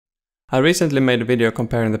I recently made a video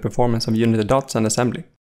comparing the performance of Unity dots and assembly.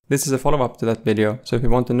 This is a follow-up to that video, so if you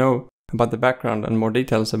want to know about the background and more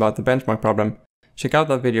details about the benchmark problem, check out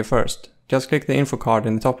that video first. Just click the info card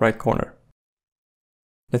in the top right corner.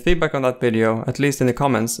 The feedback on that video, at least in the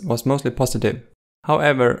comments, was mostly positive.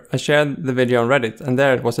 However, I shared the video on Reddit and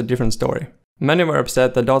there it was a different story. Many were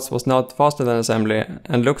upset that dots was not faster than assembly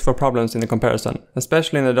and looked for problems in the comparison,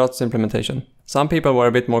 especially in the dots implementation. Some people were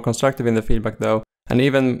a bit more constructive in the feedback though, and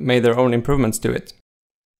even made their own improvements to it.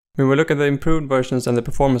 We will look at the improved versions and the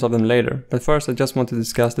performance of them later, but first I just want to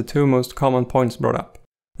discuss the two most common points brought up.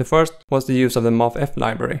 The first was the use of the multithreaded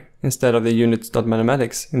library, instead of the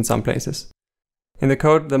units.mathematics in some places. In the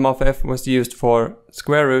code, the multithreaded was used for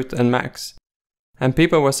square root and max, and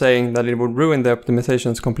people were saying that it would ruin the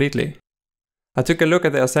optimizations completely. I took a look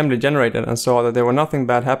at the assembly generated and saw that there were nothing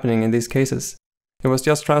bad happening in these cases. It was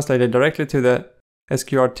just translated directly to the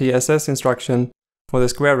sqrtss instruction for the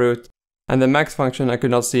square root, and the max function I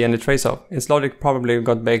could not see any trace of. Its logic probably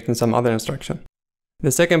got baked in some other instruction.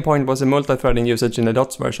 The second point was the multi-threading usage in the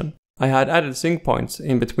dots version. I had added sync points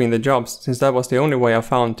in between the jobs since that was the only way I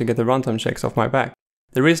found to get the runtime checks off my back.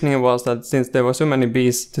 The reasoning was that since there were so many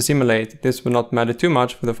bees to simulate, this would not matter too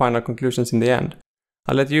much for the final conclusions in the end.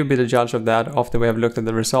 I'll let you be the judge of that after we have looked at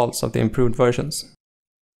the results of the improved versions.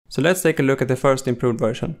 So let's take a look at the first improved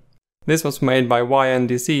version. This was made by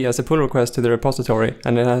YNDC as a pull request to the repository,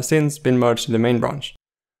 and it has since been merged to the main branch.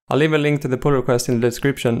 I'll leave a link to the pull request in the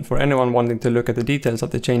description for anyone wanting to look at the details of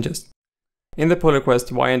the changes. In the pull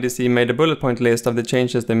request, YNDC made a bullet point list of the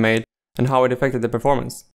changes they made and how it affected the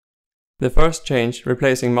performance. The first change,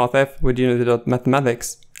 replacing mathf with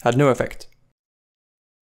unity.mathematics, had no effect.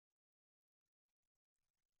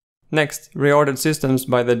 Next, reordered systems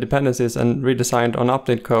by the dependencies and redesigned on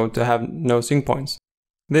update code to have no sync points.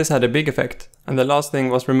 This had a big effect, and the last thing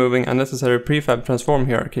was removing unnecessary prefab transform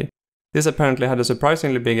hierarchy. This apparently had a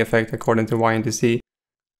surprisingly big effect according to YNDC,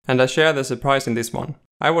 and I share the surprise in this one.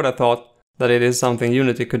 I would have thought that it is something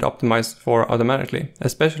Unity could optimize for automatically,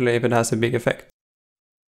 especially if it has a big effect.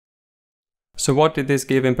 So what did this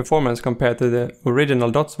give in performance compared to the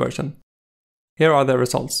original dots version? Here are the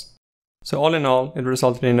results. So all in all, it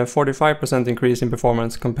resulted in a 45% increase in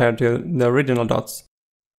performance compared to the original dots.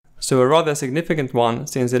 So a rather significant one,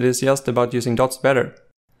 since it is just about using dots better.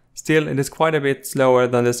 Still, it is quite a bit slower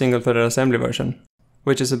than the single-threaded assembly version,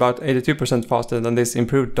 which is about 82% faster than this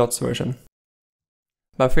improved dots version.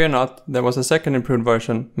 But fear not, there was a second improved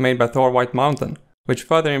version made by Thor White Mountain, which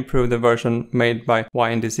further improved the version made by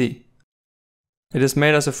YNDC. It is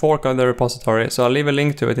made as a fork of the repository, so I'll leave a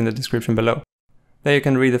link to it in the description below. There you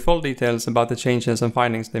can read the full details about the changes and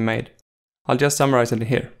findings they made. I'll just summarize it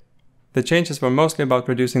here. The changes were mostly about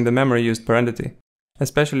reducing the memory used per entity,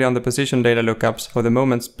 especially on the position data lookups for the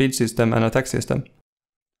moment speed system and attack system.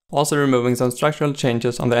 Also removing some structural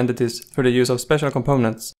changes on the entities through the use of special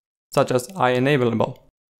components, such as IEnableable.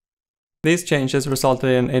 These changes resulted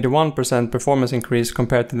in an 81% performance increase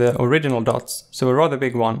compared to the original dots, so a rather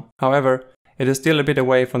big one. However, it is still a bit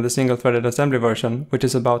away from the single-threaded assembly version, which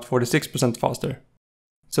is about 46% faster.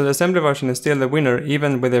 So the assembly version is still the winner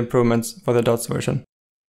even with the improvements for the dots version.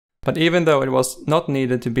 But even though it was not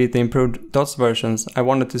needed to beat the improved dots versions, I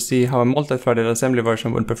wanted to see how a multi-threaded assembly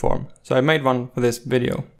version would perform, so I made one for this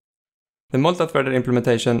video. The multi-threaded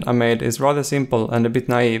implementation I made is rather simple and a bit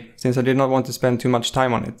naive, since I did not want to spend too much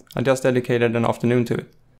time on it. I just dedicated an afternoon to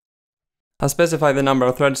it. I specified the number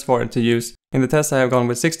of threads for it to use. In the test I have gone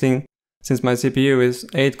with 16, since my CPU is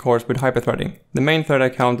 8 cores with hyperthreading. The main thread I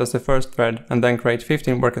count as the first thread and then create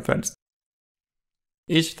 15 worker threads.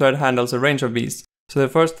 Each thread handles a range of bees. So the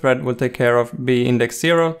first thread will take care of B index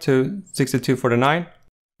 0 to 6249,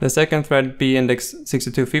 the second thread B index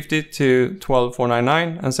 6250 to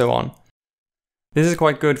 12499, and so on. This is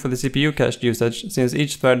quite good for the CPU cache usage, since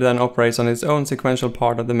each thread then operates on its own sequential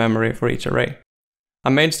part of the memory for each array. I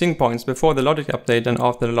made sync points before the logic update and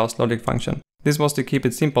after the last logic function. This was to keep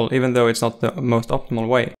it simple even though it's not the most optimal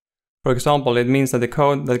way. For example, it means that the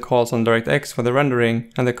code that calls on DirectX for the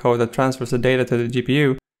rendering and the code that transfers the data to the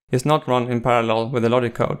GPU is not run in parallel with the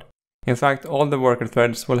logic code. In fact, all the worker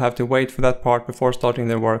threads will have to wait for that part before starting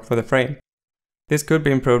their work for the frame. This could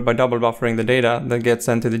be improved by double buffering the data that gets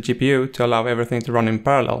sent to the GPU to allow everything to run in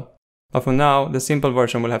parallel. But for now, the simple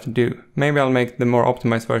version will have to do. Maybe I'll make the more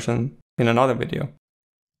optimized version in another video.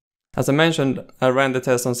 As I mentioned, I ran the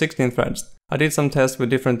test on 16 threads. I did some tests with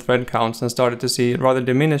different thread counts and started to see rather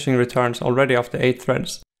diminishing returns already after 8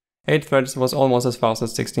 threads. 8 threads was almost as fast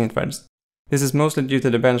as 16 threads. This is mostly due to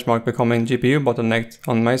the benchmark becoming GPU bottlenecked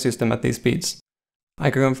on my system at these speeds. I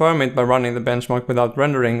can confirm it by running the benchmark without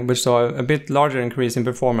rendering, which saw a bit larger increase in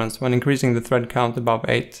performance when increasing the thread count above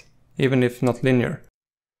 8. even if not linear.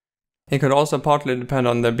 It could also partly depend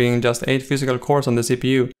on there being just 8 physical cores on the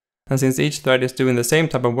CPU, and since each thread is doing the same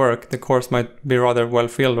type of work, the cores might be rather well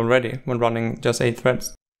filled already when running just 8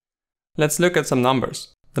 threads. Let's look at some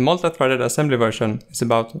numbers. The multi-threaded assembly version is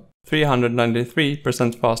about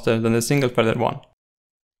 393% faster than the single-threaded one,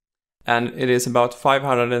 and it is about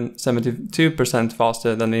 572%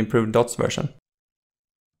 faster than the improved dots version.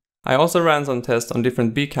 I also ran some tests on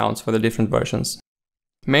different B counts for the different versions,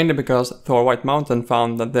 mainly because Thor White Mountain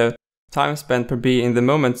found that the time spent per B in the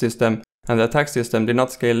moment system and the attack system did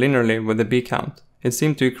not scale linearly with the B count. It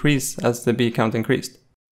seemed to increase as the B count increased.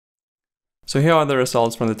 So here are the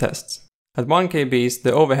results from the tests. At 1 kbs,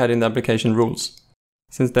 the overhead in the application rules,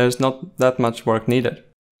 since there is not that much work needed.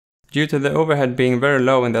 Due to the overhead being very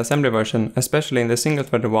low in the assembly version, especially in the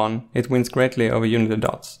single-threaded one, it wins greatly over unity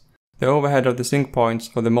dots. The overhead of the sync points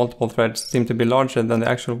for the multiple threads seem to be larger than the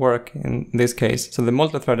actual work in this case, so the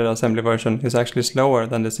multi-threaded assembly version is actually slower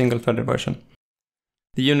than the single-threaded version.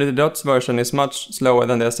 The unity dots version is much slower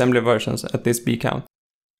than the assembly versions at this B count,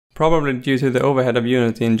 probably due to the overhead of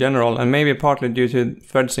Unity in general and maybe partly due to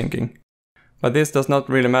thread syncing. But this does not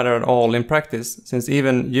really matter at all in practice, since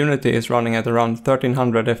even Unity is running at around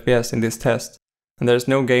 1300 FPS in this test, and there is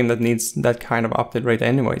no game that needs that kind of update rate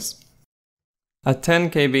anyways. At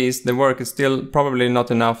 10 kbs, the work is still probably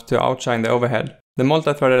not enough to outshine the overhead. The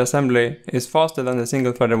multi-threaded assembly is faster than the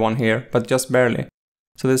single-threaded one here, but just barely.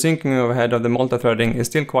 So the syncing overhead of the multi-threading is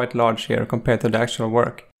still quite large here compared to the actual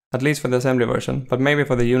work, at least for the assembly version, but maybe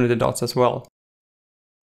for the Unity dots as well.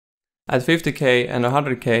 At 50k and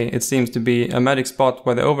 100k, it seems to be a magic spot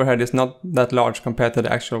where the overhead is not that large compared to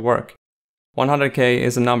the actual work. 100k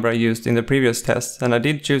is a number I used in the previous tests, and I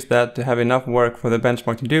did choose that to have enough work for the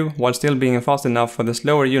benchmark to do, while still being fast enough for the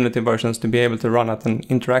slower Unity versions to be able to run at an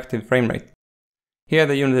interactive frame rate. Here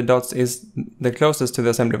the Unity dots is the closest to the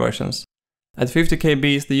assembly versions. At 50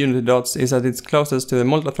 kbs, the Unity dots is at its closest to the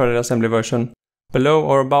multi-threaded assembly version. Below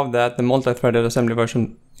or above that, the multi-threaded assembly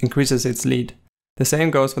version increases its lead. The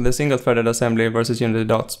same goes for the single-threaded assembly versus Unity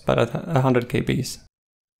dots, but at 100 kbs.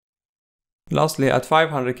 Lastly, at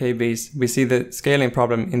 500 kbs, we see the scaling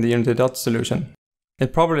problem in the Unity dots solution.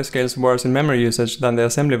 It probably scales worse in memory usage than the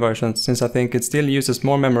assembly versions, since I think it still uses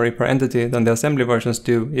more memory per entity than the assembly versions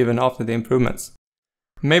do even after the improvements.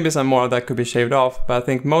 Maybe some more of that could be shaved off, but I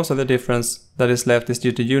think most of the difference that is left is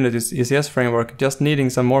due to Unity's ECS framework just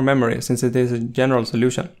needing some more memory since it is a general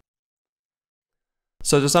solution.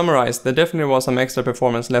 So to summarize, there definitely was some extra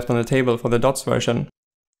performance left on the table for the dots version.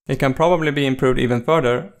 It can probably be improved even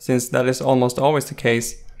further, since that is almost always the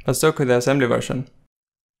case, but so could the assembly version.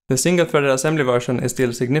 The single-threaded assembly version is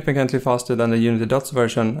still significantly faster than the Unity dots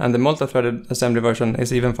version, and the multi-threaded assembly version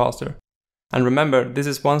is even faster. And remember, this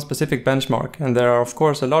is one specific benchmark, and there are of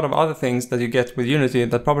course a lot of other things that you get with Unity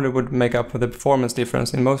that probably would make up for the performance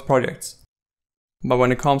difference in most projects. But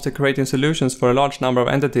when it comes to creating solutions for a large number of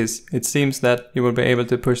entities, it seems that you will be able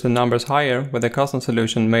to push the numbers higher with a custom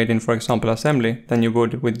solution made in, for example, assembly than you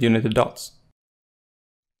would with Unity dots.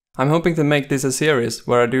 I'm hoping to make this a series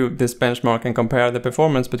where I do this benchmark and compare the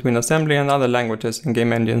performance between assembly and other languages and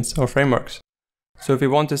game engines or frameworks. So if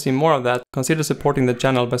you want to see more of that, consider supporting the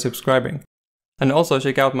channel by subscribing. And also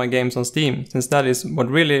check out my games on Steam, since that is what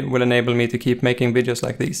really will enable me to keep making videos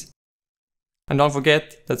like these. And don't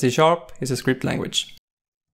forget that C# is a script language.